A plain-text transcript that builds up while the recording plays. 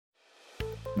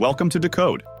Welcome to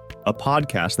Decode, a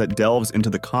podcast that delves into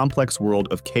the complex world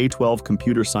of K-12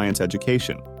 computer science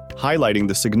education, highlighting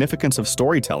the significance of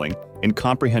storytelling in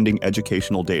comprehending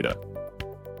educational data.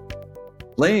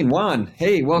 Lane, Juan,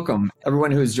 hey, welcome.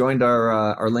 Everyone who's joined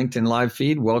our LinkedIn live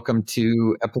feed, welcome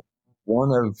to episode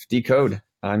 1 of Decode.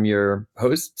 I'm your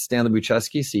host, Stanley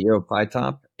Buczewski, CEO of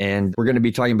PyTop, and we're going to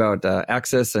be talking about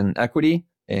access and equity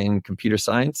in computer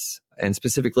science, and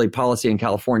specifically policy in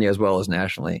California as well as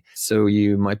nationally. So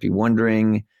you might be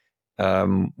wondering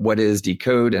what is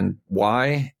Decode and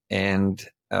why, and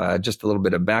just a little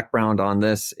bit of background on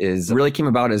this is really came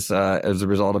about as a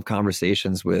result of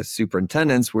conversations with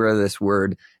superintendents where this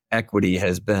word equity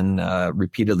has been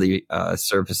repeatedly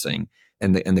surfacing.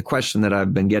 And the question that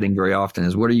I've been getting very often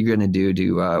is, what are you going to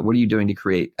do what are you doing to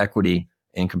create equity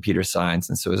in computer science?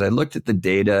 And so as I looked at the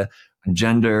data on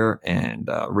gender and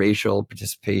racial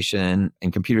participation in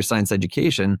computer science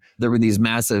education, there were these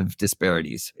massive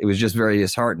disparities. It was just very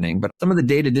disheartening, but some of the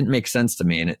data didn't make sense to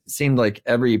me. And it seemed like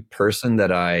every person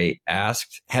that I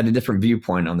asked had a different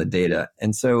viewpoint on the data.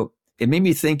 And so it made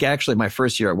me think actually my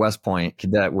first year at West Point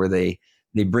Cadet, where they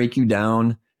break you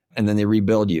down and then they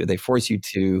rebuild you. They force you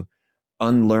to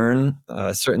unlearn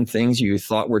certain things you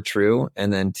thought were true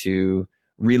and then to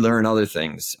relearn other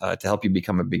things to help you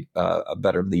become a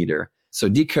better leader. So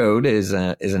Decode is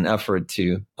an effort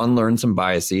to unlearn some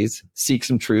biases, seek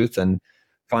some truth, and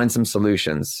find some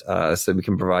solutions so we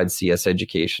can provide CS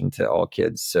education to all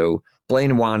kids. So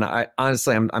Blaine and Juan,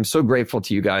 I'm so grateful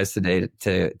to you guys today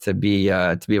to be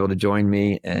able to join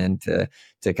me and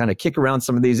to kind of kick around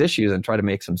some of these issues and try to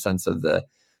make some sense of the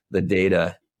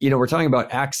data. You know, we're talking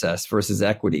about access versus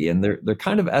equity, and they're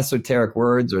kind of esoteric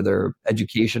words, or they're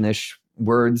education-ish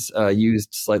words used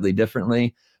slightly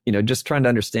differently. You know, just trying to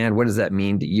understand, what does that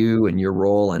mean to you and your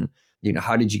role, and you know,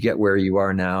 how did you get where you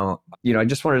are now? You know, I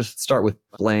just wanted to start with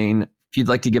Blaine. If you'd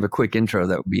like to give a quick intro,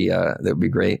 that would be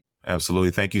great.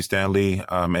 Absolutely. Thank you, Stanley,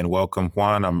 and welcome,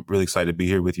 Juan. I'm really excited to be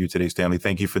here with you today, Stanley.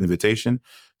 Thank you for the invitation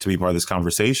to be part of this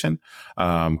conversation,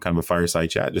 kind of a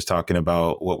fireside chat, just talking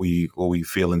about what we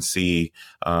feel and see,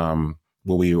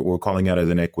 what we're calling out as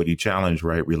an equity challenge,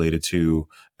 right, related to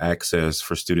access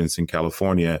for students in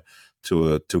California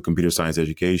to computer science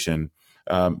education.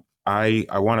 I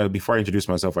want to, before I introduce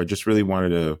myself, I just really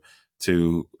wanted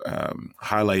to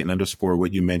highlight and underscore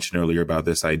what you mentioned earlier about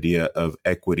this idea of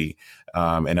equity.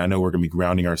 And I know we're going to be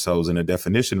grounding ourselves in a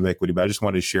definition of equity, but I just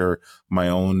wanted to share my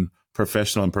own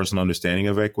professional and personal understanding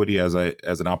of equity as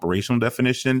an operational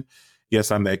definition.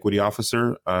 Yes, I'm the equity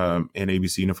officer in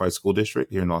ABC Unified School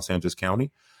District here in Los Angeles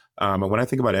County. And when I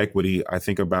think about equity, I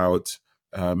think about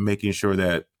making sure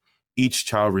that each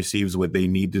child receives what they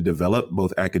need to develop,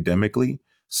 both academically,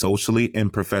 socially,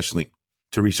 and professionally,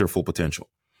 to reach their full potential.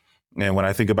 And when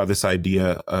I think about this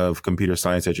idea of computer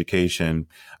science education,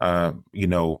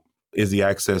 is the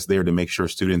access there to make sure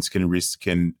students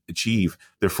can achieve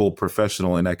their full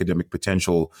professional and academic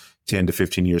potential 10 to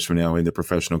 15 years from now in their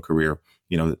professional career?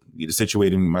 You know,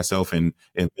 situating myself in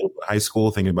high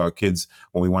school, thinking about kids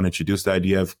when we want to introduce the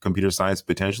idea of computer science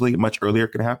potentially much earlier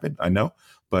can happen, I know.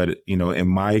 But, you know, in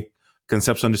my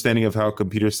conceptual understanding of how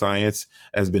computer science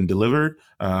has been delivered,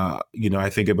 I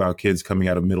think about kids coming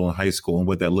out of middle and high school and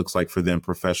what that looks like for them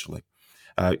professionally.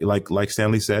 Like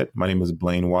Stanley said, my name is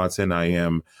Blaine Watson. I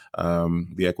am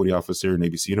the equity officer in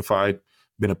ABC Unified,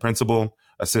 been a principal,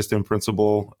 assistant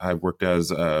principal. I've worked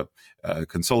as a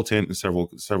consultant in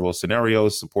several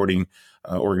scenarios, supporting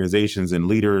organizations and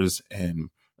leaders and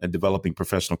developing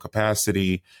professional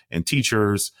capacity and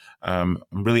teachers. I'm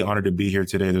really honored to be here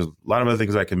today. There's a lot of other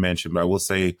things I can mention, but I will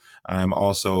say I'm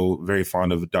also very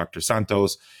fond of Dr.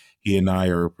 Santos. He and I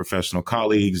are professional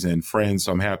colleagues and friends,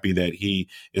 so I'm happy that he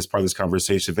is part of this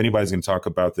conversation. If anybody's going to talk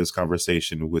about this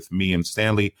conversation with me and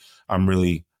Stanley, I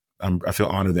feel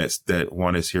honored that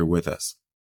Juan is here with us.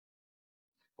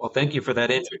 Well, thank you for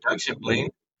that introduction, Blaine.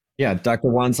 Yeah, Dr.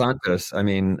 Juan Santos. I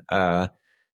mean,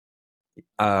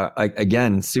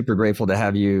 again, super grateful to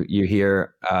have you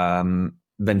here.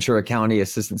 Ventura County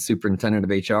Assistant Superintendent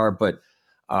of HR, but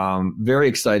very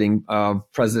exciting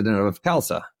president of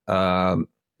CALSA,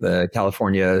 the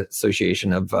California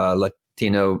Association of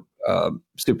Latino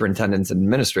Superintendents and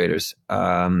Administrators,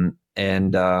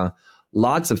 and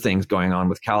lots of things going on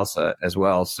with CALSA as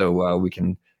well. So we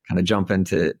can kind of jump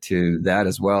into that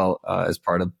as well as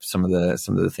part of some of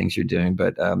the things you're doing.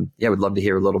 But yeah, we'd love to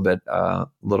hear a little bit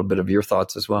of your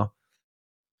thoughts as well.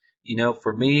 You know,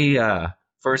 for me,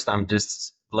 first, I'm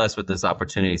just blessed with this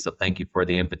opportunity. So thank you for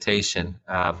the invitation.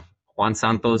 Juan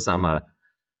Santos, I'm a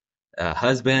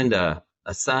husband, a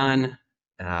son,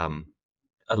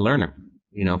 a learner,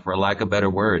 you know, for lack of better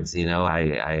words. You know,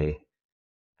 I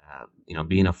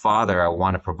being a father, I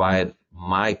want to provide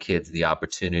my kids the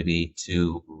opportunity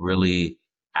to really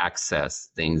access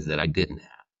things that I didn't have.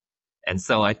 And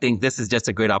so I think this is just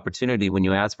a great opportunity. When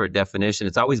you ask for a definition,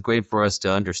 it's always great for us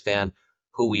to understand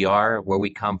who we are, where we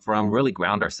come from, really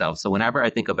ground ourselves. So whenever I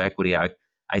think of equity,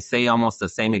 I say almost the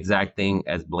same exact thing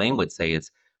as Blaine would say.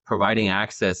 It's providing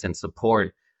access and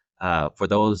support for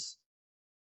those,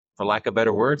 for lack of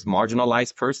better words,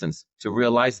 marginalized persons to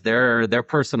realize their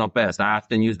personal best. I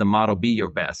often use the motto, be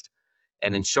your best.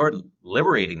 And in short,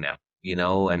 liberating them,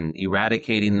 and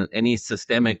eradicating any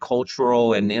systemic,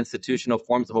 cultural, and institutional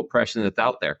forms of oppression that's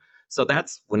out there. So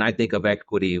that's when I think of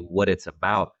equity, what it's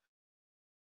about.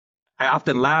 I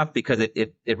often laugh because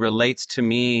it relates to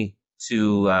me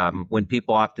to when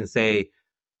people often say,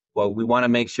 well, we want to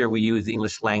make sure we use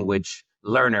English language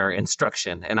learner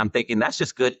instruction. And I'm thinking that's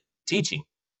just good teaching,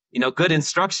 good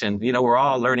instruction. We're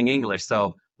all learning English.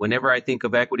 So whenever I think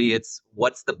of equity, it's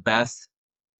what's the best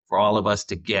for all of us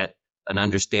to get an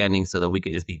understanding so that we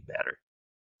can just be better.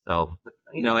 So,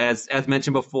 as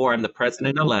mentioned before, I'm the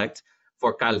president-elect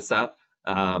for CALSA.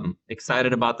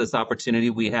 Excited about this opportunity.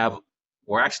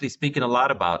 We're actually speaking a lot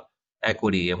about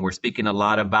equity, and we're speaking a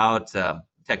lot about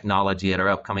technology at our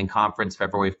upcoming conference,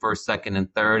 February 1st, 2nd,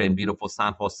 and 3rd in beautiful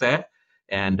San Jose.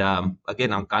 And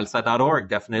again, on calsa.org,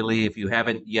 definitely, if you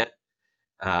haven't yet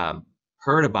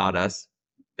heard about us,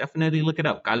 definitely look it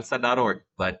up, calsa.org.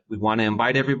 But we want to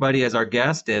invite everybody as our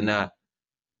guest and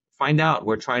find out.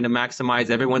 We're trying to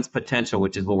maximize everyone's potential,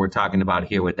 which is what we're talking about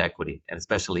here with equity, and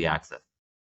especially access.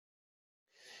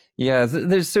 Yeah,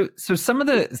 there's so some of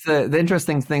the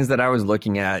interesting things that I was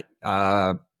looking at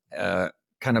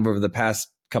kind of over the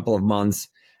past couple of months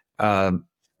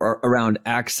around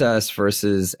access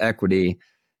versus equity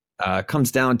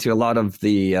comes down to a lot of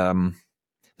the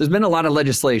there's been a lot of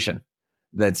legislation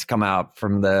that's come out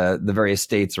from the various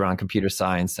states around computer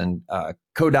science, and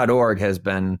co.org has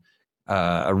been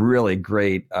a really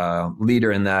great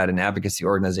leader in that, an advocacy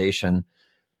organization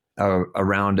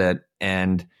around it.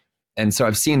 And so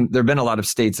I've seen there have been a lot of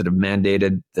states that have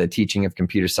mandated the teaching of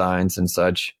computer science and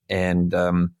such. And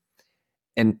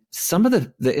some of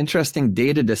the interesting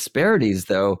data disparities,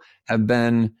 though, have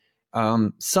been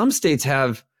some states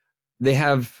have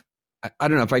I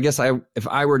don't know, if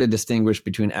I were to distinguish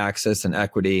between access and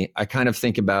equity, I kind of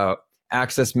think about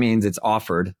access means it's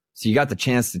offered, so you got the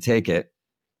chance to take it.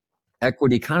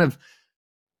 Equity kind of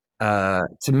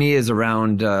to me is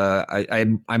around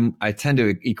I tend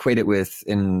to equate it with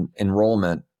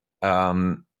enrollment,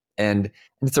 and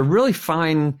it's a really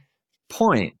fine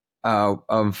point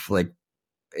of like,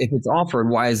 if it's offered,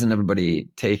 why isn't everybody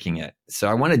taking it? So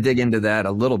I want to dig into that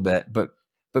a little bit, but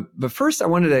first I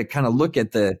wanted to kind of look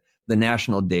at the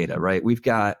national data. Right, we've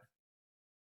got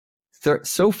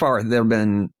so far there have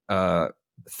been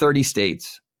 30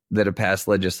 states that have passed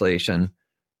legislation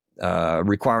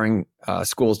requiring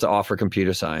schools to offer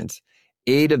computer science.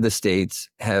 8 of the states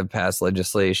have passed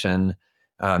legislation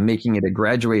making it a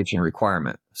graduation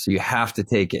requirement. So you have to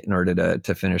take it in order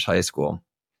to finish high school.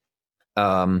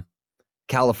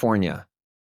 California,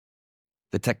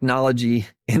 the technology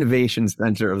innovation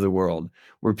center of the world,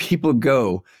 where people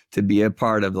go to be a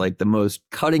part of like the most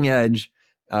cutting edge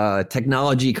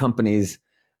technology companies.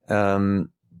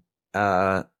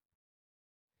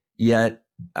 Yet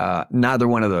neither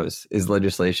one of those is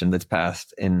legislation that's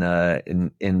passed in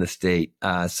the state.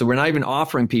 So we're not even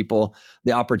offering people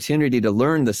the opportunity to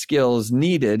learn the skills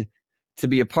needed to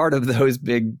be a part of those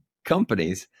big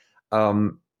companies.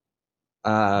 Blaine,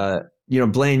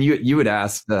 you had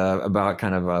asked about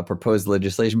kind of proposed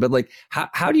legislation, but like,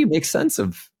 how do you make sense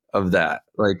of that?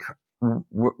 Like,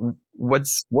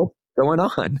 what's going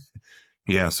on?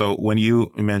 Yeah. So when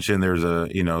you mentioned there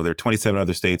are 27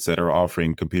 other states that are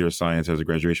offering computer science as a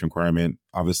graduation requirement,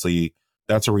 obviously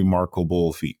that's a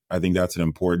remarkable feat. I think that's an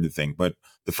important thing. But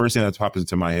the first thing that pops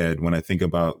into my head when I think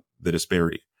about the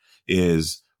disparity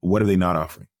is, what are they not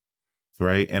offering?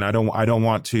 Right. And I don't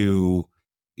want to,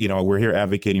 we're here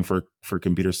advocating for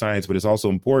computer science, but it's also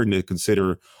important to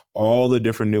consider all the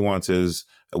different nuances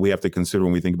that we have to consider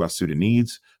when we think about student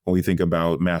needs, when we think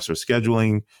about master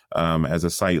scheduling, as a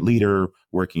site leader,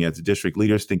 working as district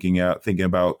leaders, thinking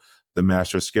about the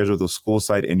master schedule of the school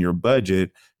site and your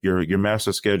budget. Your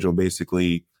master schedule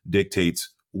basically dictates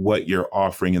what you're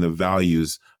offering and the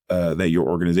values that your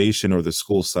organization or the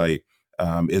school site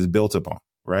is built upon,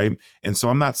 right? And so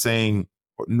I'm not saying,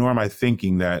 nor am I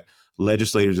thinking that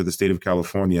legislators of the state of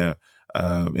California,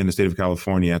 in the state of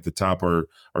California at the top are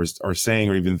saying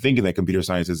or even thinking that computer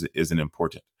science isn't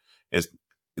important. I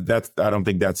don't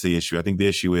think that's the issue. I think the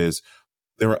issue is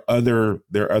there are other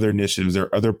initiatives, there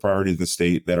are other priorities in the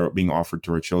state that are being offered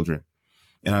to our children.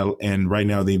 And right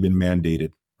now they've been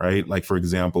mandated, right? Like, for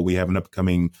example, we have an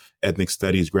upcoming ethnic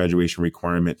studies graduation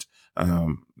requirement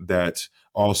that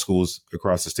all schools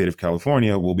across the state of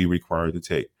California will be required to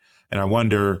take. And I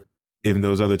wonder, in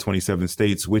those other 27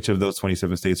 states, which of those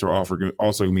 27 states are also going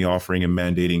to be offering and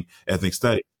mandating ethnic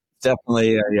studies?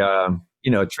 Definitely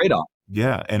a trade-off.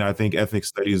 Yeah. And I think ethnic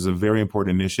studies is a very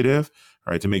important initiative,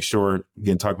 right? To make sure,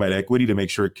 again, talk about equity, to make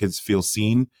sure kids feel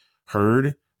seen,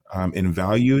 heard, and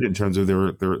valued in terms of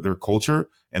their culture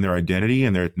and their identity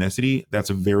and their ethnicity. That's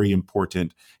a very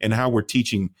important, and how we're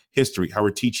teaching history, how we're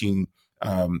teaching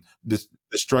the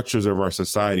structures of our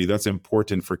society. That's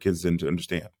important for kids to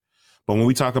understand. But when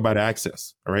we talk about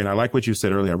access, all right, and I like what you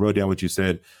said earlier. I wrote down what you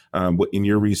said in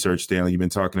your research, Stanley. You've been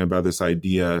talking about this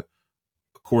idea,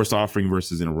 course offering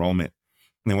versus enrollment.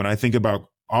 And when I think about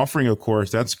offering a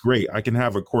course, that's great. I can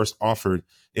have a course offered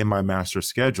in my master's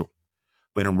schedule.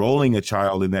 But enrolling a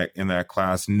child in that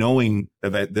class, knowing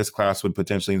that this class would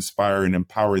potentially inspire and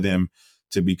empower them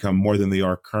to become more than they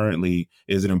are currently,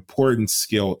 is an important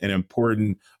skill, an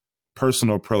important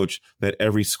personal approach that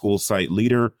every school site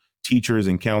leader, teachers,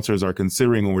 and counselors are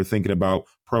considering when we're thinking about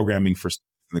programming for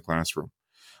students in the classroom.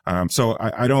 So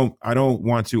I don't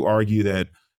want to argue that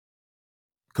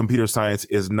computer science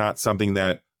is not something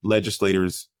that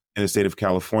legislators in the state of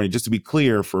California, just to be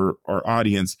clear for our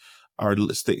audience, our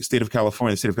state of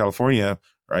California,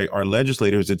 right? Our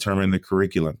legislators determine the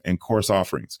curriculum and course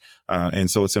offerings.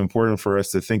 And so it's important for us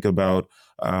to think about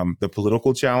the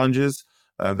political challenges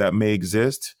that may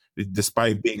exist,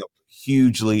 despite being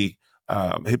hugely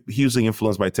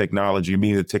influenced by technology,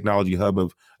 being the technology hub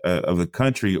of the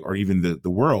country or even the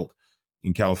world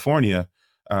in California.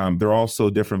 There are also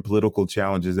different political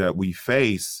challenges that we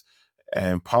face,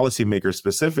 and policymakers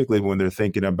specifically when they're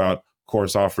thinking about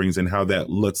course offerings and how that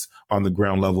looks on the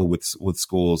ground level with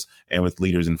schools and with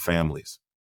leaders and families.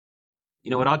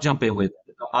 You know what? I'll jump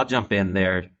in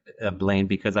there, Blaine,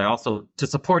 because I also, to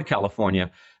support California,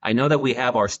 I know that we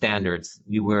have our standards.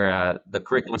 The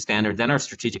curriculum standards and our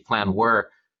strategic plan were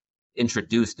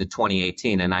introduced in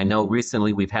 2018. And I know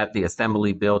recently we've had the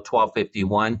Assembly Bill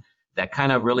 1251 that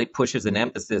kind of really pushes an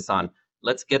emphasis on,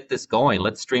 let's get this going.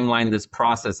 Let's streamline this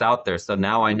process out there. So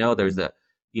now I know there's a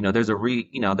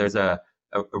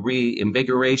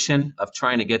reinvigoration of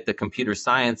trying to get the computer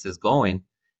sciences going.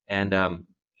 And,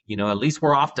 at least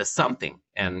we're off to something.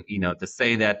 And, to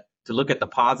say that, to look at the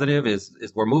positive is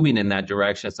we're moving in that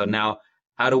direction. So now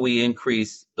how do we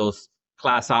increase those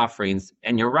class offerings?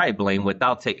 And you're right, Blaine,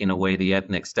 without taking away the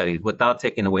ethnic studies, without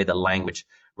taking away the language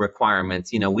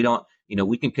requirements.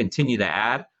 We can continue to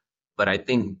add, but I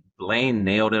think Blaine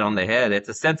nailed it on the head. It's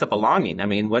a sense of belonging. I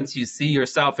mean, once you see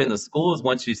yourself in the schools,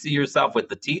 once you see yourself with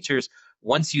the teachers,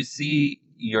 once you see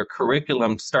your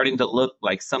curriculum starting to look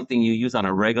like something you use on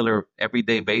a regular,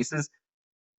 everyday basis,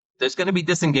 there's going to be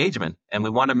disengagement. And we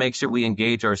want to make sure we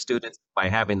engage our students by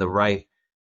having the right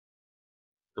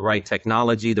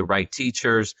technology, the right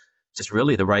teachers, just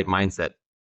really the right mindset.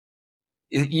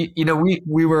 We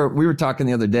were talking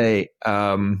the other day,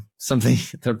 something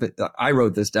I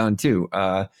wrote this down too.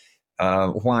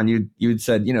 Juan, you'd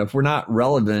said, if we're not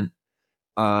relevant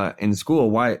in school,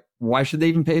 why should they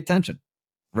even pay attention?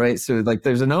 Right. So like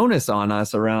there's an onus on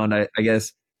us around, I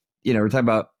guess, we're talking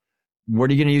about what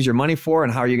are you going to use your money for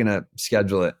and how are you going to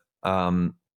schedule it?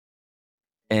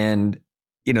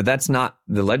 That's not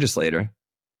the legislator,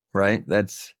 right?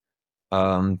 That's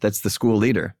the school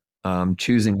leader.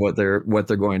 Choosing what they're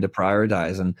going to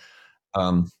prioritize. And,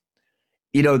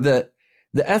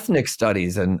 the ethnic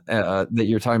studies and that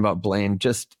you're talking about, Blaine,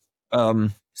 just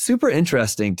super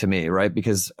interesting to me, right?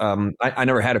 Because I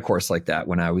never had a course like that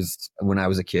when I was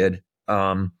a kid.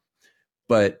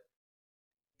 But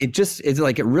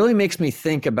it really makes me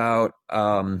think about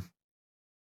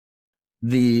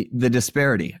the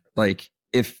disparity. Like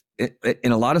if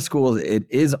in a lot of schools it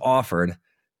is offered,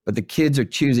 but the kids are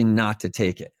choosing not to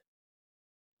take it.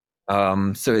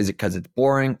 So is it because it's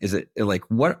boring? Is it like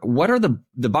what are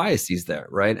the biases there,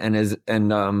 right? And did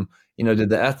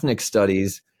the ethnic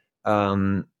studies,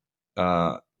 as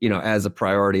a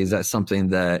priority, is that something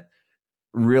that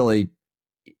really,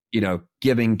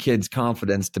 giving kids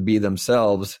confidence to be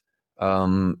themselves,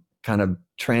 kind of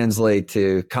translate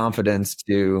to confidence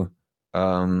to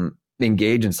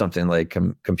engage in something like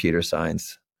computer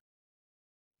science?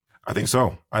 I think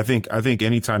so. I think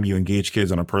anytime you engage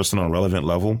kids on a personal and relevant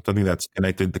level, something that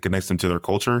connects them to their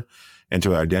culture and to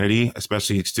their identity,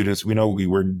 especially students,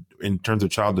 we're in terms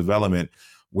of child development,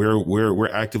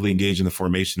 we're actively engaged in the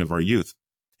formation of our youth.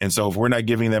 And so if we're not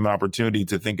giving them an opportunity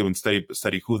to think of and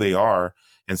study who they are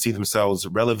and see themselves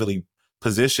relatively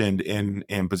positioned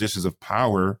in positions of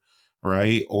power,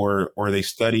 right? Or they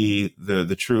study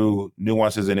the true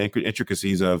nuances and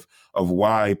intricacies of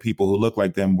why people who look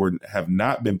like them have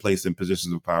not been placed in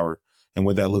positions of power and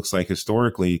what that looks like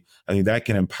historically. I think that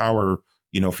can empower,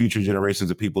 future generations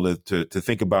of people to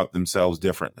think about themselves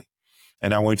differently.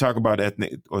 And now when we talk about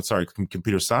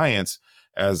computer science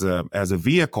as a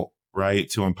vehicle, right,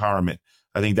 to empowerment,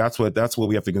 I think that's what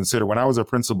we have to consider. When I was a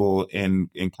principal in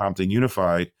Compton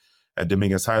Unified at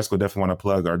Dominguez High School, definitely want to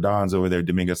plug our Dons over there at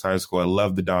Dominguez High School. I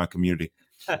love the Don community.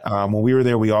 When we were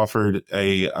there, we offered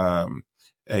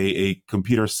a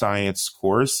computer science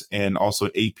course and also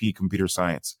AP computer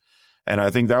science. And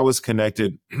I think that was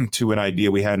connected to an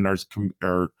idea we had in our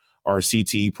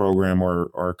CTE program or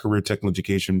our career technical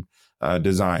education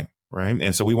design, right?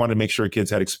 And so we wanted to make sure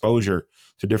kids had exposure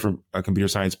to different computer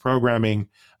science programming.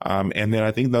 And then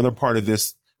I think the other part of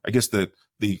this, I guess the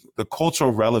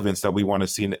cultural relevance that we want to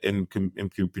see in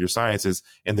computer science is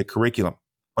in the curriculum,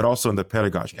 but also in the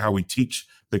pedagogy, how we teach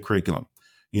the curriculum.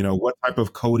 What type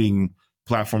of coding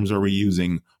platforms are we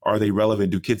using? Are they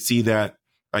relevant? Do kids see that?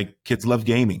 Like, kids love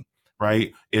gaming,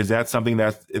 right? Is that something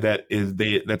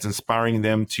that's inspiring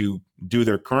them to do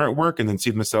their current work and then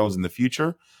see themselves in the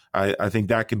future? I think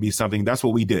that can be something. That's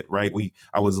what we did, right?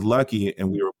 I was lucky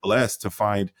and we were blessed to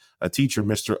find a teacher,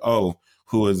 Mr. O,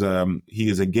 who is he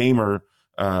is a gamer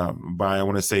by, I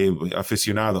want to say,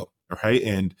 aficionado,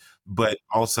 right? But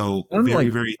also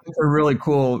very a really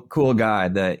cool guy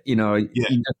that you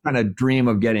just kind of dream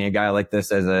of getting a guy like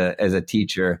this as a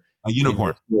teacher. A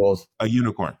unicorn.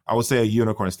 I would say a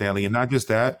unicorn, Stanley. And not just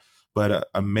that, but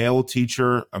a male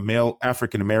teacher, a male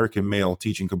African-American male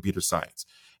teaching computer science.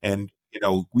 And,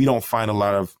 we don't find a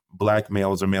lot of Black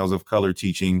males or males of color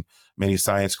teaching many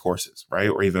science courses, right?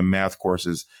 Or even math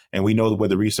courses. And we know what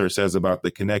the research says about the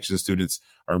connection students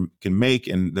can make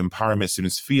and the empowerment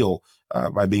students feel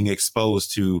by being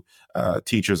exposed to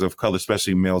teachers of color,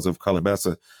 especially males of color. But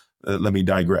let me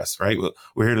digress, right?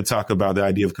 We're here to talk about the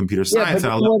idea of computer science.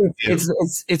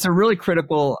 It's a really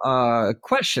critical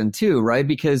question too, right?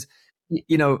 Because,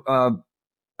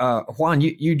 Juan,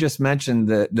 you just mentioned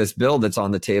this bill that's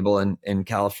on the table in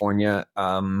California.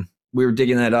 We were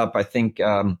digging that up. I think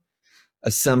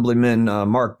Assemblyman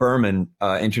Mark Berman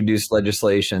introduced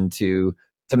legislation to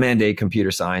mandate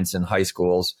computer science in high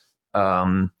schools.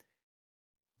 But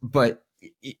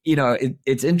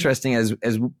it's interesting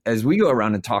as we go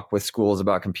around and talk with schools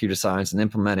about computer science and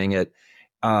implementing it.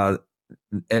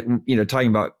 Talking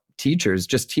about teachers,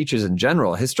 just teachers in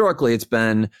general. Historically, it's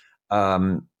been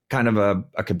kind of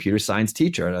a computer science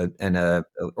teacher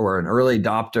or an early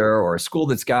adopter, or a school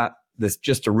that's got this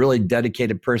just a really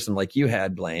dedicated person like you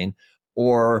had, Blaine,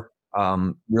 or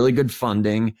really good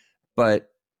funding. But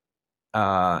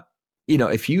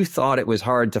if you thought it was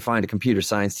hard to find a computer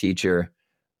science teacher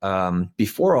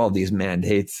before all these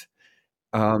mandates,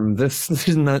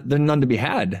 there's none to be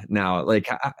had now. Like,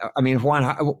 I mean, Juan,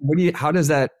 how does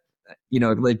that,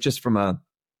 like, just from a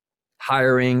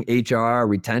hiring, HR,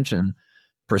 retention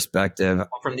perspective? Well,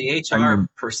 from the HR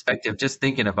perspective, just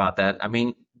thinking about that, I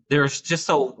mean, there's, just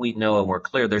so we know and we're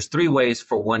clear, there's 3 ways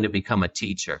for one to become a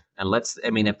teacher. And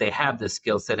if they have the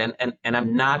skill set, and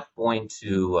I'm not going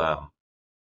to,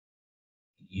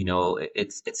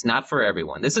 it's not for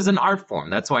everyone. This is an art form.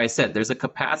 That's why I said there's a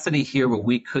capacity here where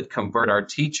we could convert our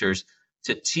teachers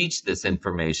to teach this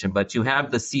information, but you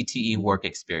have the CTE work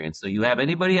experience. So you have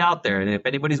anybody out there, and if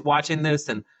anybody's watching this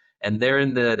and they're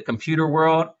in the computer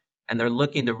world and they're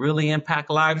looking to really impact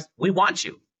lives, we want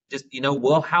you. Just,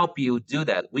 we'll help you do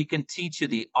that. We can teach you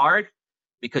the art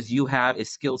because you have a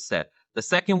skill set. The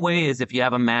second way is if you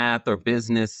have a math or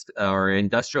business or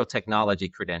industrial technology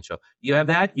credential. You have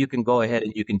that, you can go ahead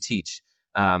and you can teach.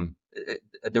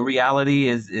 The reality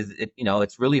is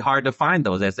it's really hard to find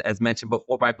those, as mentioned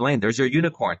before by Blaine. There's your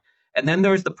unicorn. And then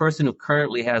there's the person who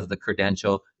currently has the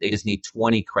credential. They just need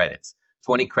 20 credits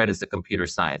to computer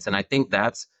science. And I think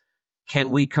can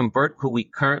we convert who we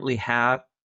currently have?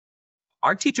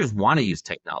 Our teachers want to use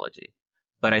technology.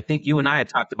 But I think you and I had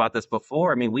talked about this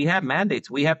before. I mean, we have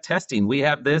mandates, we have testing, we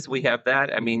have this, we have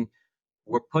that. I mean,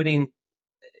 we're putting,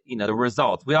 the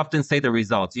results. We often say the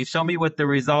results. You show me what the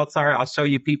results are, I'll show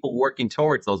you people working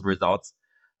towards those results.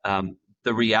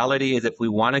 The reality is, if we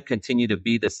want to continue to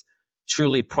be this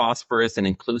truly prosperous and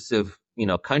inclusive,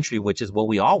 country, which is what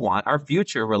we all want, our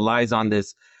future relies on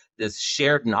this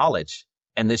shared knowledge.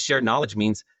 And this shared knowledge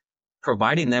means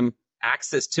providing them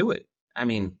access to it. I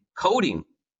mean, coding.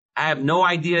 I have no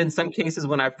idea in some cases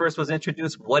when I first was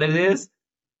introduced what it is.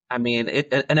 I mean,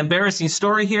 an embarrassing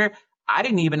story here. I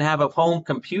didn't even have a home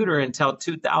computer until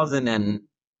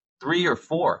 2003 or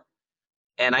 4.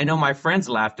 And I know my friends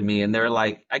laughed at me and they're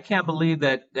like, I can't believe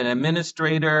that an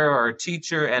administrator or a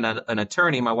teacher and an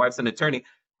attorney, my wife's an attorney,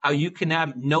 how you can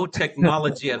have no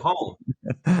technology at home.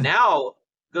 Now,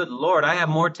 good Lord, I have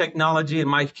more technology and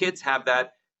my kids have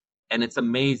that, and it's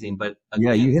amazing. But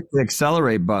Yeah, you again, hit the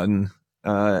accelerate button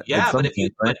at yeah, some point,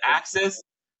 right? but access,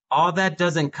 all that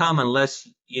doesn't come unless,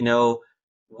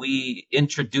 we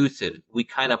introduce it. We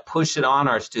kind of push it on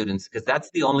our students because that's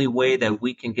the only way that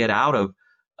we can get out of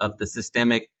the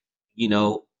systemic, you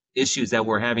know, issues that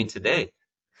we're having today.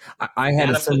 I had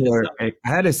a Gotta put this similar up. I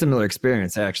had a similar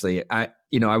experience actually. I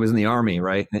was in the Army,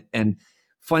 right? And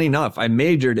funny enough, I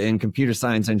majored in computer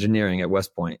science engineering at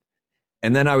West Point.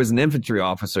 And then I was an infantry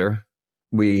officer.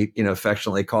 We,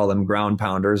 affectionately call them ground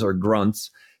pounders or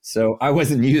grunts. So I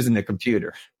wasn't using a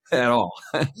computer at all.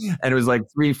 And it was like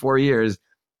 3-4 years.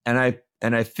 And I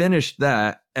finished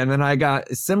that. And then I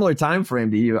got a similar time frame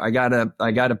to you. I got a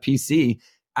PC.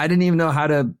 I didn't even know how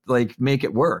to like make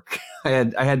it work.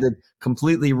 I had to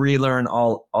completely relearn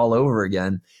all over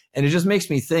again. And it just makes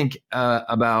me think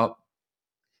about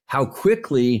how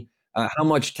quickly, how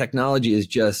much technology is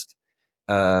just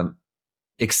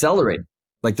accelerating.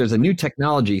 Like there's a new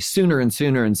technology sooner and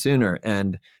sooner and sooner.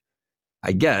 And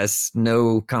I guess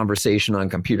no conversation on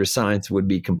computer science would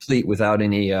be complete without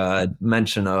any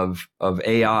mention of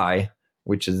AI,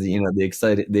 which is the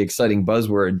exciting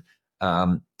buzzword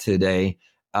today.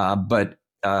 But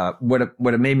what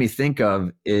it made me think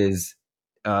of is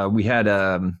we had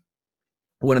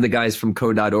one of the guys from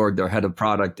code.org, their head of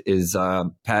product is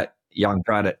Pat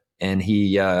Young-Pradit, and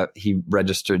he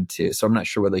registered too. So I'm not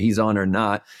sure whether he's on or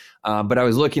not. But I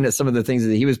was looking at some of the things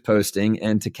that he was posting,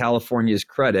 and to California's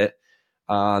credit,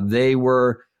 they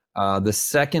were the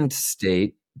second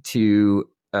state to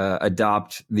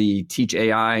adopt the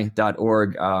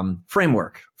teachai.org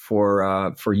framework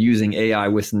for using AI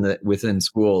within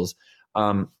schools.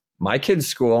 My kids'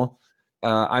 school,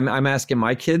 I'm asking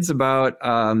my kids about.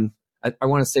 I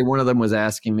want to say one of them was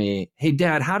asking me, "Hey,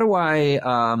 Dad, how do I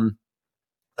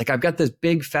like? I've got this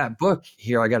big fat book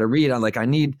here I got to read. I'm like, I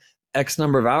need X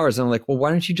number of hours." And I'm like, "Well, why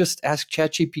don't you just ask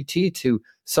ChatGPT to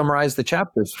summarize the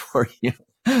chapters for you?"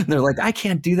 And they're like, "I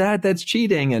can't do that. That's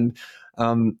cheating." And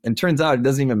turns out it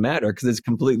doesn't even matter because it's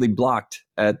completely blocked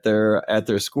at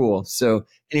their school. So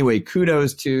anyway,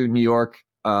 kudos to New York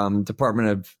Department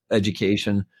of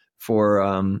Education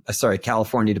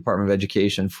California Department of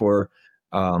Education for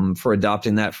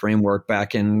adopting that framework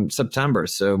back in September.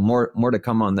 So more to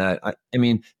come on that. I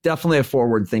mean, definitely a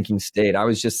forward-thinking state. I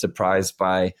was just surprised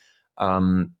by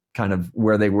kind of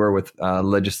where they were with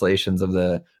legislations of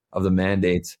the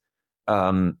mandates.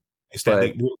 Hey,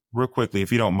 Stanley, real quickly,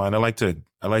 if you don't mind, I like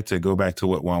to go back to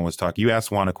what Juan was talking. You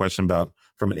asked Juan a question about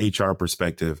from an HR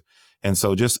perspective, and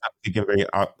so just thinking very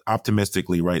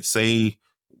optimistically, right? Say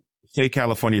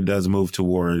California does move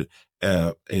toward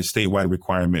a statewide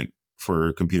requirement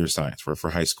for computer science for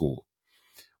high school.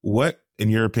 What, in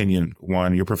your opinion,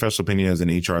 Juan, your professional opinion as an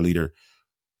HR leader,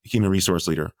 human resource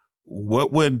leader,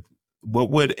 what would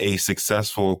a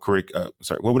successful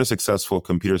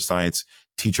computer science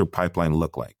teacher pipeline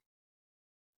look like?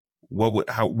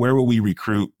 Where will we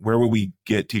recruit? Where will we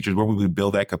get teachers? Where will we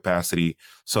build that capacity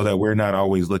so that we're not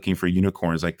always looking for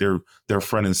unicorns? Like they're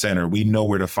front and center. We know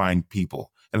where to find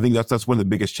people. And I think that's one of the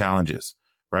biggest challenges,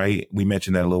 right? We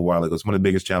mentioned that a little while ago. It's one of the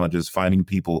biggest challenges, finding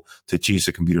people to teach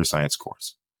a computer science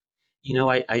course.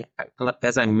 I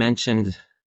as I mentioned,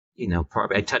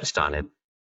 probably I touched on it.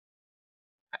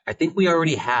 I think we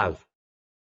already have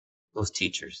those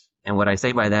teachers. And what I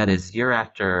say by that is year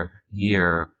after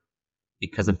year,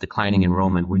 because of declining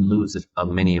enrollment, we lose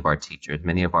many of our teachers,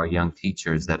 many of our young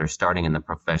teachers that are starting in the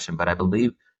profession. But I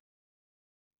believe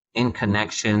in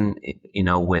connection,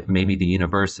 with maybe the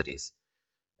universities.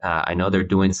 I know they're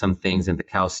doing some things in the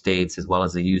Cal States as well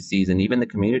as the UCs and even the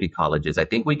community colleges. I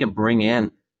think we can bring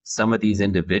in some of these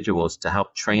individuals to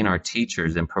help train our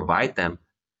teachers and provide them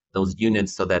those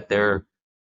units so that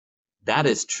that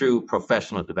is true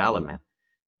professional development.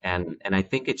 And I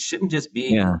think it shouldn't just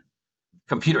be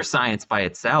computer science by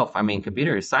itself. I mean,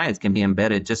 computer science can be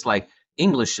embedded just like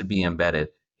English should be embedded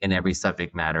in every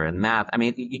subject matter, and math. I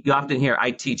mean, you often hear,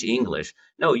 I teach English.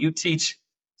 No, you teach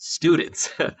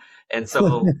students. And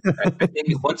so I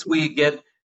think once we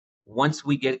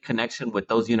get connection with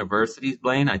those universities,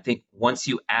 Blaine, I think once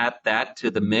you add that to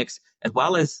the mix, as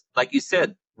well as, like you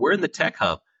said, we're in the tech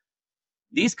hub.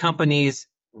 These companies,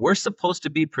 we're supposed to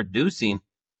be producing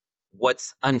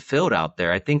what's unfilled out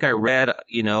there. I think I read,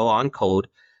 on Code,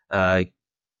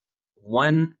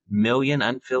 1 million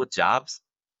unfilled jobs.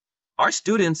 Our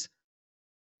students,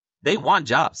 they want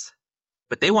jobs,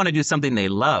 but they want to do something they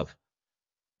love.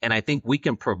 And I think we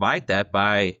can provide that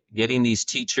by getting these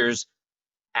teachers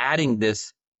adding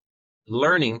this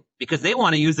learning because they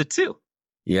want to use it too.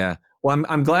 Yeah. Well,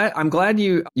 I'm glad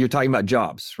you're talking about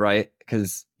jobs, right?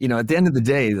 Because, at the end of the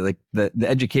day, like the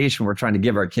education we're trying to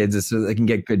give our kids is so they can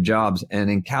get good jobs.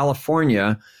 And in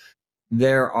California,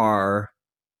 there are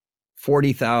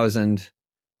 40,000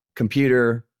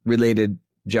 computer related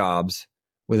jobs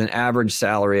with an average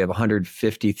salary of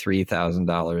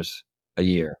 $153,000 a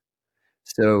year.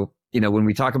 So, when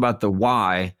we talk about the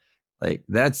why, like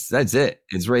that's it.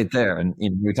 It's right there. And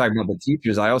we talk about the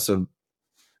teachers. I also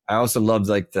loved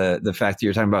like the fact that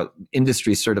you're talking about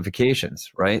industry certifications,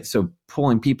 right? So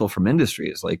pulling people from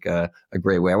industry is like a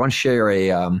great way. I want to share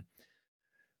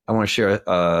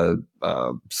a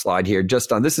slide here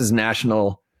just on, this is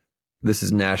national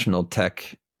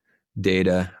tech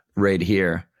data right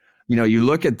here. You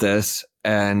look at this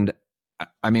and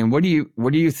I mean, what do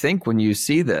you think when you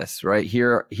see this, right?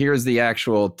 Here's the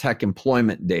actual tech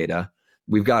employment data.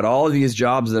 We've got all of these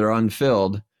jobs that are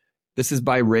unfilled. This is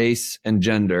by race and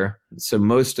gender. So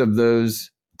most of those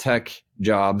tech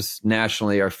jobs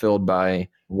nationally are filled by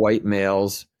white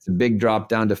males. It's a big drop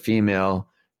down to female,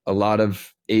 a lot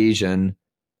of Asian.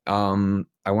 I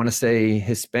want to say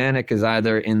Hispanic is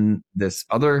either in this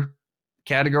other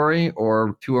category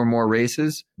or two or more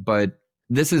races, but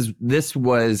this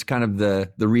was kind of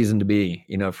the reason to be,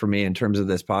 for me in terms of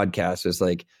this podcast is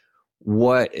like,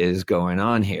 what is going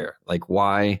on here? Like,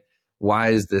 why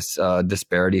is this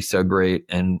disparity so great?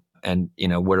 And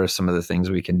what are some of the things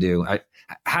we can do?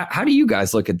 How do you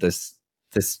guys look at this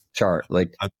chart?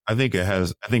 Like, I think it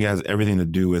has everything to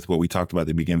do with what we talked about at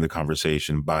the beginning of the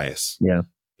conversation: bias,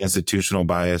 institutional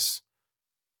bias,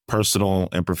 personal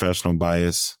and professional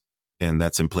bias, and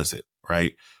that's implicit,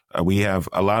 right? We have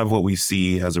a lot of what we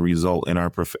see as a result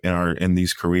in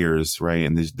these careers, right?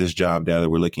 And this job data that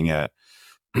we're looking at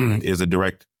is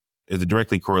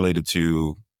directly correlated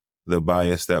to the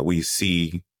bias that we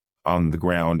see on the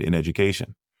ground in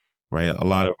education, right? A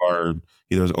lot of our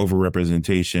either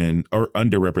overrepresentation or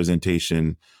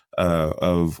underrepresentation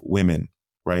of women,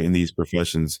 right, in these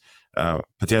professions,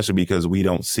 potentially because we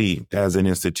don't see as an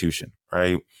institution,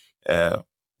 right?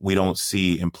 We don't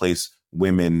see in place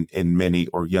women in many,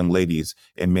 or young ladies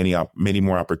in many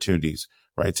more opportunities,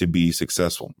 right, to be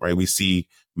successful, right? We see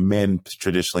men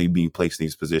traditionally being placed in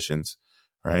these positions,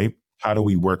 right? How do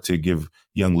we work to give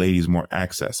young ladies more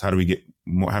access? How do we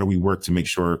work to make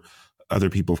sure other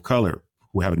people of color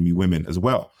who happen to be women as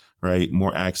well, right,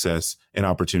 more access and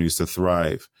opportunities to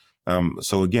thrive?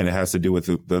 So again, it has to do with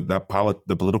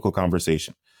the political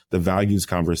conversation, the values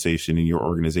conversation in your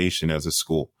organization as a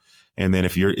school. And then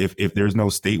if there's no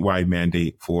statewide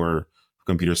mandate for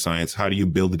computer science, how do you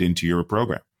build it into your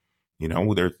program?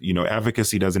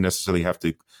 Advocacy doesn't necessarily have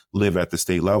to live at the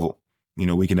state level.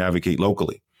 We can advocate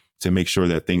locally to make sure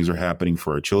that things are happening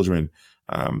for our children,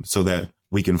 so that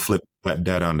we can flip that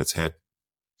data on its head.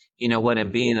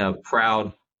 And being a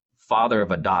proud father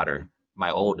of a daughter,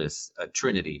 my oldest,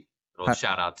 Trinity, little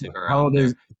shout out to her. How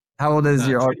old is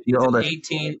your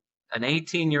oldest? An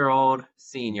 18-year-old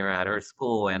senior at her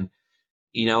school, and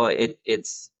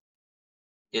it's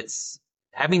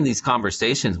having these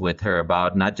conversations with her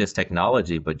about not just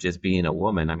technology, but just being a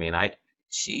woman. I mean, I'm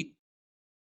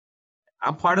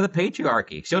part of the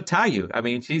patriarchy. She'll tell you. I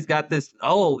mean, she's got this,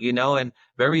 and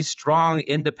very strong,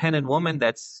 independent woman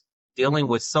that's dealing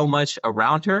with so much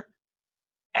around her.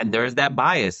 And there's that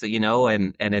bias,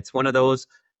 and it's one of those,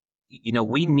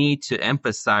 we need to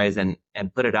emphasize and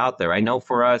put it out there. I know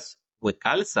for us with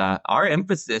CALSA, our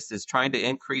emphasis is trying to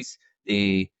increase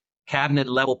the cabinet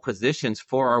level positions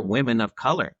for our women of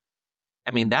color.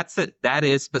 I mean, that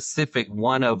is specific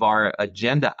one of our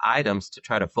agenda items to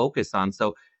try to focus on.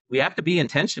 So we have to be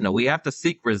intentional. We have to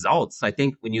seek results. I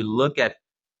think when you look at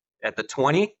the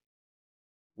 20,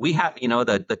 we have,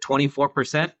 the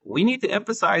 24%, we need to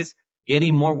emphasize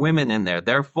getting more women in there.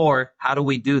 Therefore, how do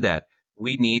we do that?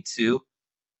 We need to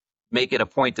make it a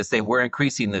point to say we're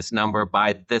increasing this number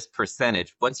by this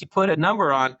percentage. Once you put a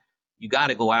number on, you got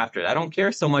to go after it. I don't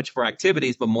care so much for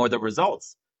activities, but more the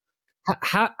results.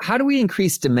 How do we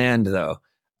increase demand though?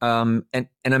 And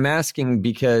I'm asking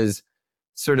because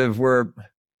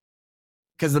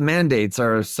because the mandates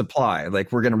are supply,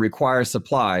 like we're going to require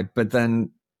supply, but then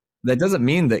that doesn't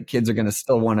mean that kids are going to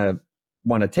still want to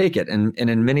take it. And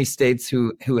in many states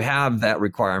who have that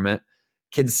requirement,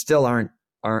 kids still aren't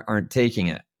taking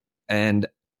it. And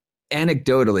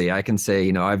anecdotally, I can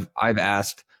say, I've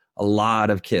asked a lot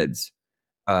of kids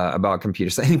about computer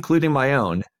science, including my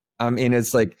own. I mean,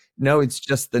 it's like, no, it's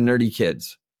just the nerdy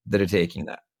kids that are taking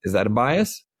that. Is that a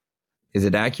bias? Is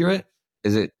it accurate?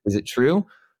 Is it true?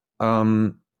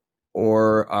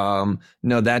 or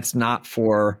no, that's not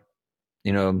for,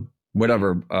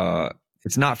 whatever,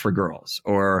 it's not for girls,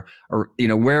 or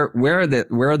where are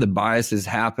the biases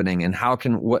happening, and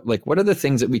what are the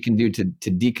things that we can do to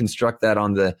deconstruct that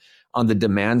on the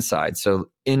demand side? So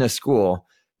in a school,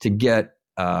 to get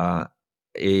a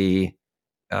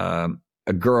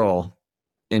girl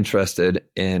interested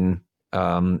in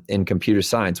computer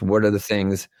science, what are the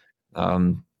things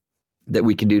that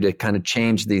we can do to kind of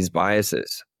change these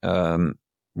biases, or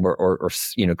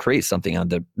create something on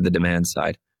the demand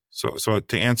side? So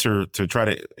to try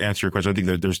to answer your question, I think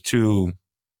that I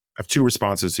have two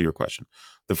responses to your question.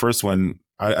 The first one,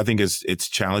 I think it's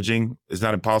challenging. It's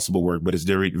not impossible work, but it's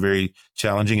very, very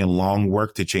challenging and long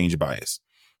work to change bias,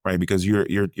 right? Because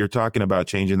you're talking about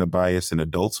changing the bias in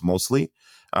adults mostly.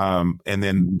 And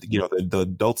then, the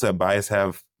adults that bias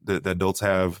have,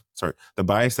 the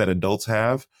bias that adults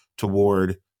have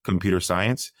toward computer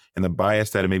science, and the bias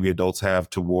that maybe adults have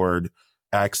toward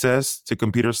access to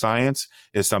computer science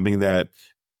is something that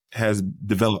has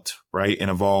developed, right, and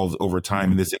evolved over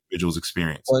time in this individual's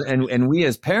experience. Well, and we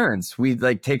as parents, we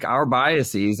take our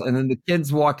biases, and then the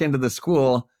kids walk into the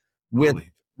school with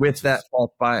that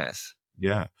false bias.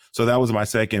 Yeah. So that was my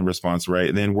second response, right?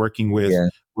 And then working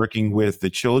with the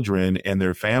children and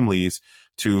their families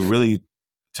to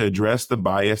address the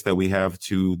bias that we have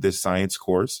to this science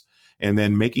course, and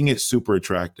then making it super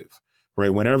attractive,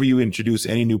 right? Whenever you introduce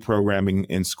any new programming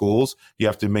in schools, you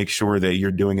have to make sure that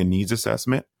you're doing a needs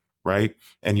assessment, right?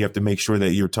 And you have to make sure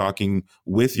that you're talking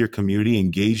with your community,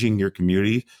 engaging your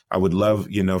community. I would love,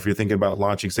 if you're thinking about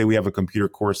launching, say we have a computer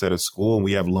course at a school and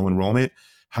we have low enrollment,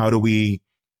 how do we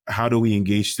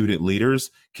engage student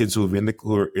leaders, kids who are in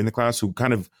the class, who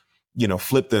kind of,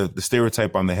 flip the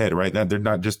stereotype on the head, right? That they're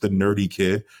not just the nerdy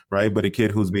kid, right? But a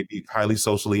kid who's maybe highly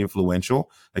socially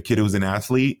influential, a kid who's an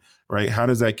athlete, right? How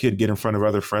does that kid get in front of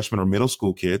other freshmen or middle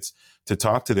school kids to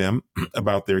talk to them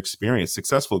about their experience,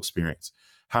 successful experience?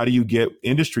 How do you get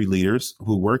industry leaders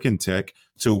who work in tech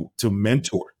to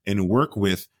mentor and work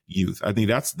with youth? I think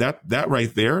that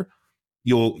right there,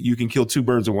 you can kill two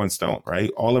birds with one stone,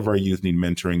 right? All of our youth need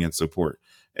mentoring and support,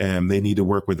 and they need to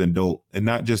work with an adult, and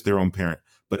not just their own parent,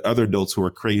 but other adults who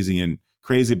are crazy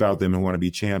about them and want to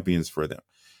be champions for them.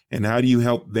 And how do you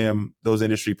help them, those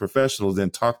industry professionals, then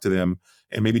talk to them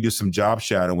and maybe do some job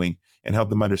shadowing and help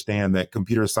them understand that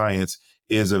computer science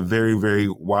is a very, very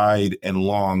wide and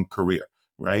long career,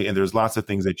 right? And there's lots of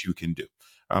things that you can do.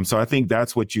 So I think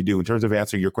that's what you do in terms of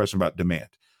answering your question about demand.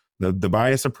 The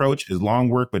bias approach is long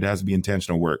work, but it has to be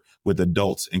intentional work with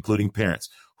adults, including parents,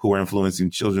 who are influencing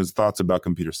children's thoughts about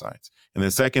computer science. And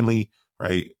then secondly,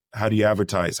 right, how do you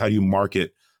advertise? How do you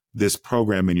market this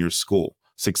program in your school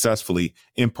successfully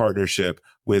in partnership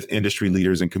with industry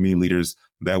leaders and community leaders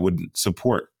that would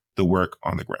support the work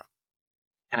on the ground?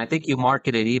 And I think you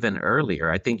market it even earlier.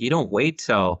 I think you don't wait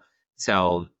till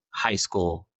high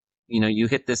school. You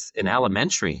hit this in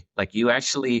elementary. Like, you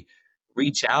actually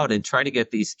reach out and try to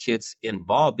get these kids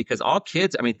involved, because all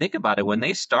kids, think about it, when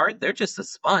they start, they're just a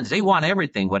sponge. They want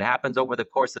everything. What happens over the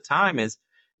course of time is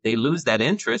they lose that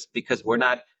interest because we're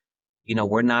not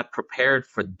prepared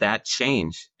for that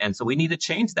change. And so we need to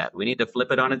change that. We need to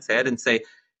flip it on its head and say,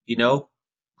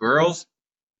 girls,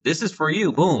 this is for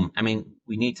you. Boom.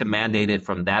 We need to mandate it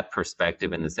from that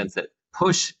perspective, in the sense that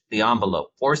push the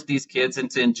envelope, force these kids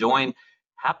into enjoying,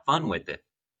 have fun with it.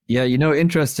 Yeah,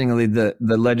 interestingly, the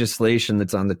legislation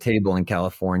that's on the table in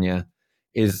California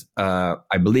is,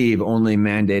 I believe, only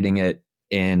mandating it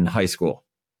in high school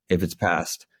if it's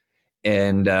passed.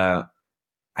 And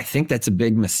I think that's a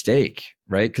big mistake,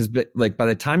 right? Because by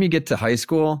the time you get to high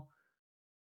school,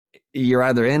 you're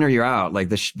either in or you're out. Like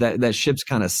that ship's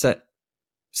kind of set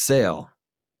sail.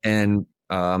 And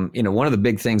one of the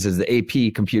big things is the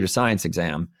AP computer science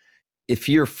exam. If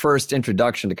your first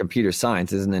introduction to computer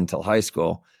science isn't until high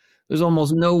school, there's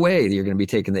almost no way that you're going to be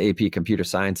taking the AP computer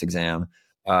science exam,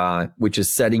 which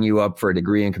is setting you up for a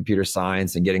degree in computer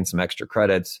science and getting some extra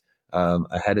credits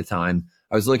ahead of time.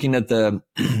 I was looking at the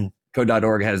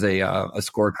Code.org has a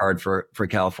scorecard for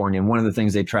California, and one of the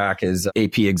things they track is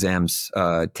AP exams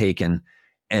taken.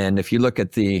 And if you look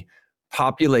at the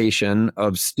population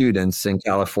of students in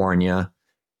California,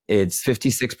 it's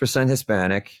 56%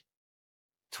 Hispanic,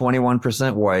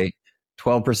 21% white,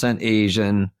 12%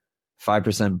 Asian,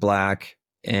 5% Black.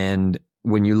 And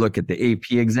when you look at the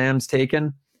AP exams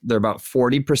taken, there are about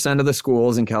 40% of the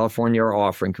schools in California are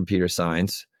offering computer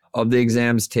science. Of the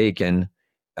exams taken,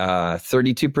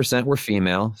 32% were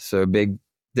female, so a big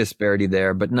disparity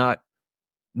there, but not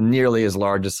nearly as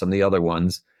large as some of the other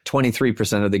ones.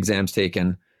 23% of the exams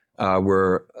taken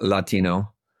were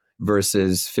Latino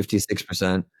versus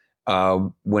 56%.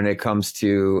 when it comes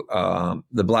to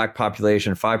the Black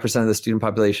population. 5% of the student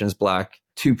population is Black.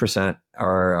 2%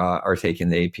 are taking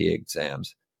the AP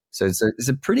exams. So it's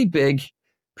a pretty big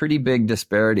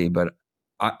disparity. But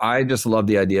I just love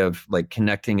the idea of like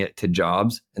connecting it to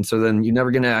jobs. And so then you're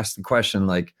never going to ask the question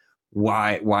like,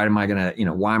 why am I going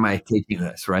to, why am I taking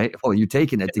this? Right. Well, you're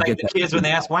taking it It's to like get the that. kids when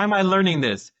they ask, why am I learning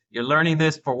this? You're learning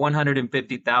this for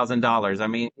 $150,000. I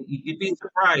mean, you'd be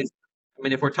surprised. I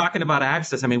mean, if we're talking about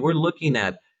access, I mean, we're looking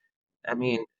at, I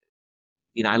mean,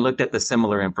 I looked at the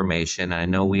similar information. I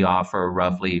know we offer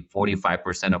roughly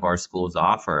 45% of our schools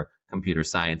offer computer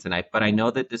science, but I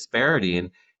know the disparity,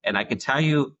 and I can tell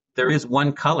you there is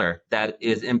one color that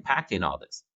is impacting all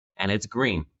this, and it's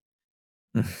green.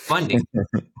 Funding,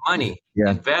 money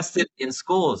Yeah. invested in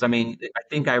schools. I mean, I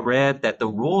think I read that the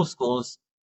rural schools,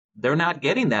 they're not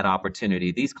getting that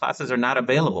opportunity. These classes are not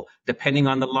available, depending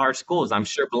on the large schools. I'm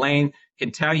sure Blaine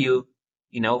can tell you,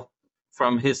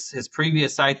 from his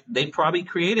previous site, they probably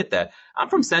created that. I'm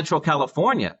from Central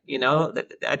California.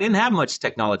 I didn't have much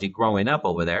technology growing up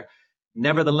over there.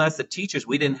 Nevertheless, the teachers,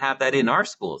 we didn't have that in our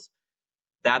schools.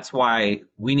 That's why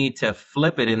we need to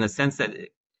flip it in the sense that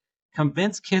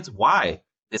convince kids why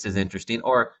this is interesting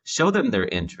or show them their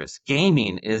interest.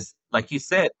 Gaming is, like you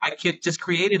said, my kid just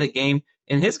created a game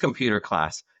in his computer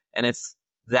class, and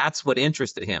that's what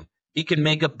interested him. He can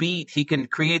make a beat. He can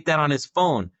create that on his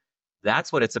phone.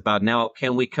 That's what it's about. Now,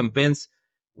 can we convince,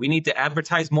 we need to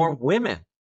advertise more women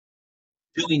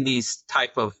doing these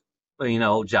type of,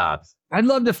 jobs. I'd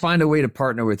love to find a way to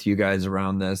partner with you guys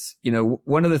around this.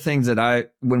 One of the things that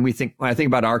when I think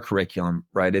about our curriculum,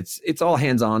 right, it's all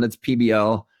hands-on, it's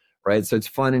PBL, right? So it's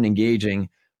fun and engaging.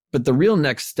 But the real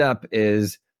next step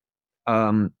is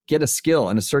get a skill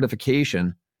and a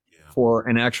certification for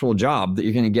an actual job that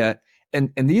you're going to get.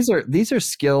 And these are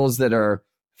skills that are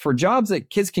for jobs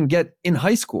that kids can get in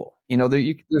high school.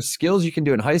 There's skills you can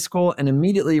do in high school and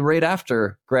immediately right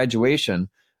after graduation.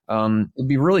 It'd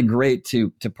be really great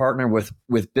to partner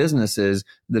with businesses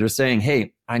that are saying,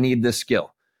 hey, I need this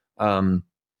skill.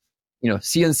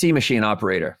 CNC machine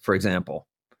operator, for example.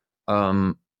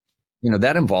 That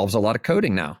involves a lot of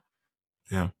coding now.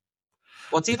 Yeah.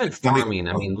 Well, it's even farming.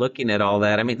 I mean, looking at all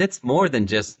that, I mean, that's more than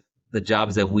just the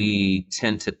jobs that we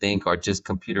tend to think are just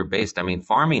computer based. I mean,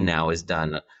 farming now is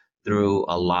done through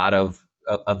a lot of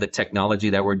the technology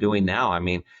that we're doing now. I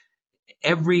mean,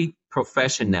 every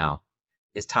profession now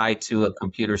is tied to a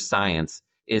computer science,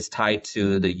 is tied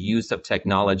to the use of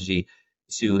technology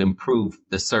to improve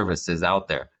the services out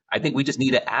there. I think we just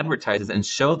need to advertise and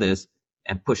show this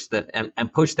and push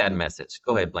that message.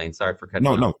 Go ahead, Blaine. Sorry for cutting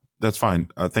you off. No, that's fine.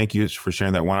 Thank you for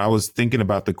sharing that one. I was thinking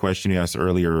about the question you asked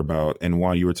earlier about, and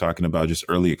while you were talking about just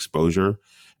early exposure,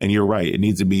 and you're right,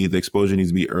 the exposure needs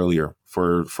to be earlier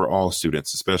for all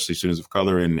students, especially students of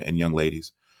color and young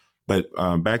ladies. But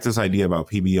back to this idea about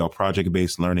PBL,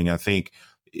 project-based learning, I think,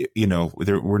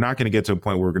 we're not going to get to a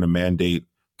point where we're going to mandate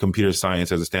computer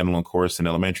science as a standalone course in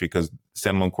elementary because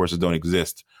standalone courses don't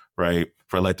exist, right?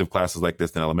 For elective classes like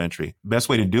this in elementary. Best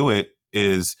way to do it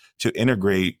is to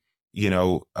integrate,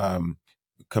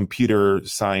 computer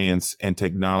science and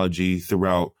technology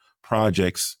throughout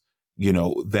projects,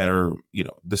 that are,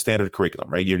 the standard curriculum,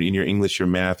 right? In your English, your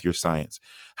math, your science.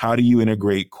 How do you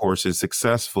integrate courses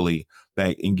successfully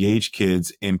that engage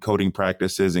kids in coding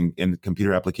practices and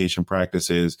computer application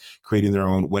practices, creating their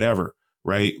own whatever,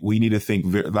 right? We need to think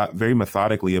very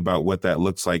methodically about what that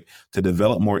looks like to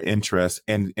develop more interest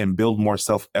and build more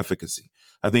self-efficacy.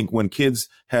 I think when kids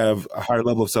have a higher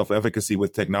level of self-efficacy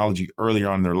with technology earlier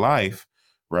on in their life,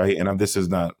 right? And this is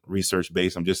not research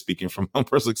based. I'm just speaking from my own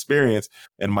personal experience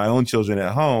and my own children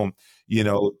at home,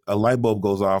 a light bulb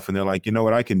goes off and they're like, you know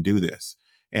what, I can do this.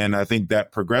 And I think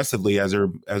that progressively as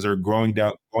they're going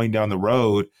down the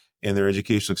road in their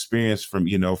educational experience from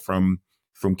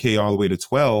K all the way to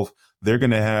 12, they're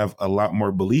going to have a lot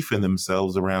more belief in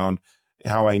themselves around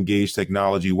how I engage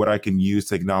technology, what I can use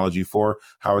technology for,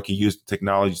 how I can use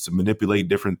technology to manipulate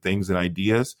different things and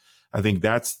ideas. I think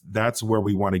that's where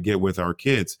we want to get with our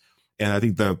kids. And I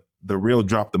think the real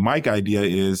drop the mic idea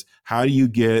is how do you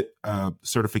get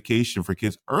certification for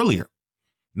kids earlier?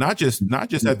 Not just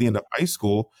at the end of high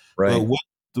school, right? But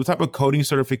what type of coding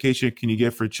certification can you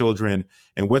get for children?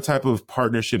 And what type of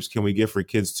partnerships can we get for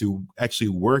kids to actually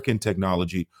work in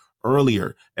technology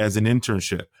earlier as an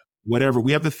internship? Whatever.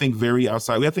 We have to think very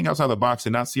outside. We have to think outside the box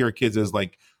and not see our kids as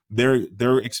like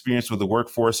their experience with the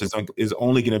workforce is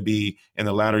only going to be in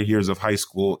the latter years of high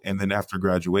school and then after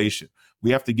graduation.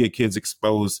 We have to get kids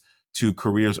exposed to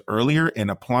careers earlier and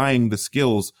applying the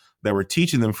skills that we're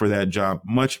teaching them for that job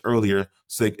much earlier.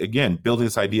 So again, building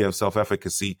this idea of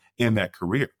self-efficacy in that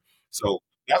career. So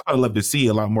That's what I'd love to see,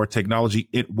 a lot more technology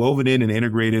woven in and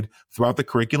integrated throughout the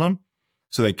curriculum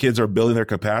so that kids are building their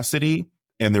capacity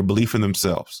and their belief in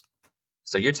themselves.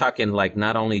 So you're talking like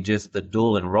not only just the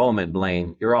dual enrollment,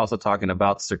 Blaine, you're also talking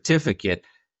about certificate,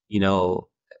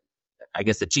 I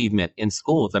guess, achievement in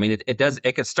schools. I mean,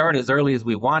 it could start as early as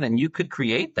we want, and you could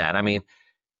create that. I mean,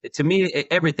 to me,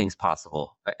 everything's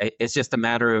possible. It's just a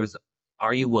matter of,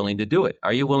 are you willing to do it?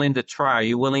 Are you willing to try? Are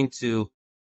you willing to,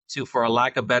 for a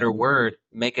lack of a better word,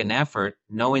 make an effort,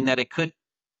 knowing that it could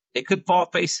fall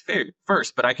face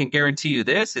first, but I can guarantee you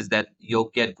this is that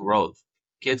you'll get growth.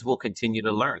 Kids will continue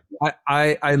to learn.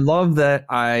 I love that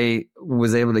I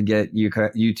was able to get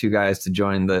you two guys to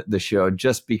join the show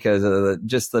just because of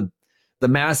the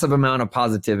massive amount of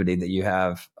positivity that you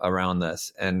have around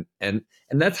this, and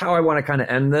that's how I want to kind of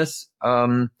end this,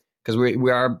 because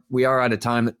we are out of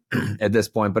time at this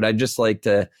point. But I'd just like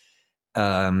to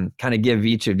kind of give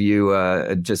each of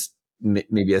you just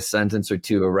maybe a sentence or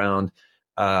two around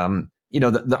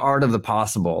the art of the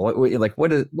possible. Like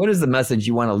what is the message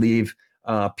you want to leave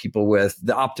people with,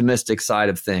 the optimistic side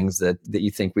of things that you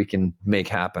think we can make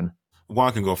happen?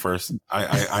 Juan can go first.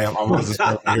 I want to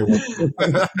start here.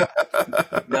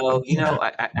 No,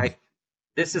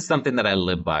 this is something that I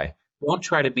live by. Don't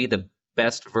try to be the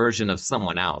best version of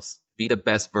someone else. Be the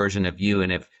best version of you.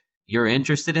 And if you're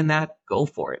interested in that, go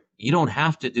for it. You don't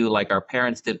have to do like our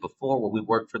parents did before, where we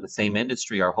worked for the same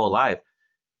industry our whole life.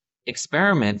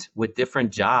 Experiment with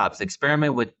different jobs.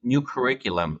 Experiment with new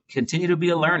curriculum. Continue to be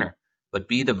a learner, but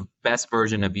be the best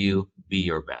version of you. Be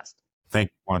your best. Thank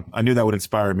you, Juan. I knew that would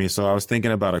inspire me. So I was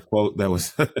thinking about a quote that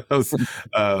was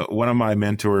one of my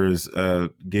mentors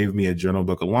gave me a journal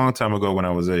book a long time ago when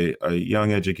I was a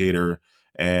young educator,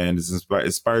 and it's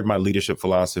inspired my leadership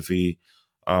philosophy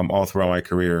all throughout my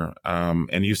career.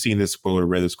 And you've seen this quote or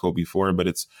read this quote before, but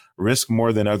it's risk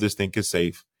more than others think is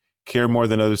safe, care more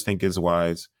than others think is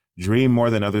wise, dream more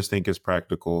than others think is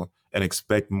practical, and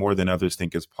expect more than others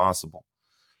think is possible.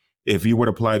 If you were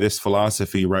to apply this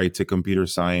philosophy, right, to computer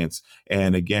science,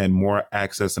 and again, more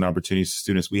access and opportunities to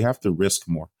students, we have to risk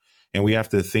more, and we have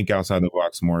to think outside the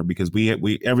box more, because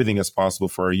we everything is possible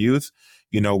for our youth.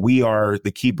 We are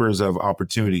the keepers of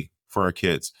opportunity for our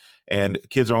kids, and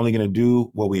kids are only going to do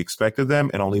what we expect of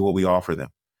them and only what we offer them.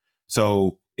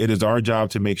 So it is our job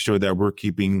to make sure that we're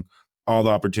keeping all the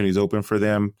opportunities open for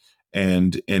them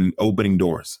and opening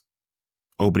doors.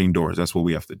 Opening doors. That's what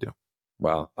we have to do.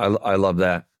 Wow. I love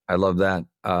that. I love that.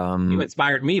 You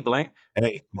inspired me, Blaine.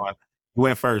 Hey, come on. You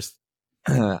went first.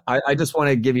 I just want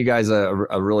to give you guys a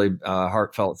really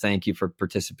heartfelt thank you for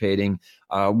participating.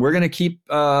 We're going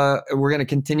to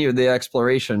continue the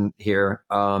exploration here.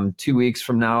 2 weeks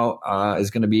from now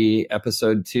is going to be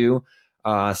episode 2.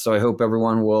 So I hope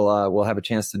everyone will have a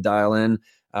chance to dial in.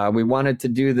 We wanted to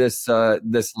do this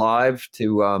live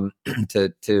to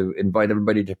invite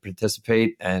everybody to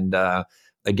participate. And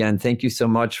again, thank you so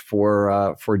much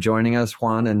for joining us,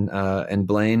 Juan and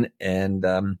Blaine,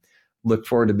 and look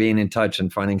forward to being in touch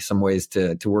and finding some ways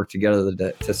to work together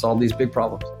to solve these big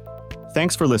problems.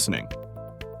 Thanks for listening.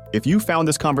 If you found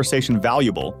this conversation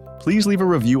valuable, please leave a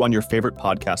review on your favorite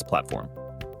podcast platform.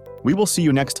 We will see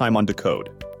you next time on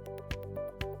Decode.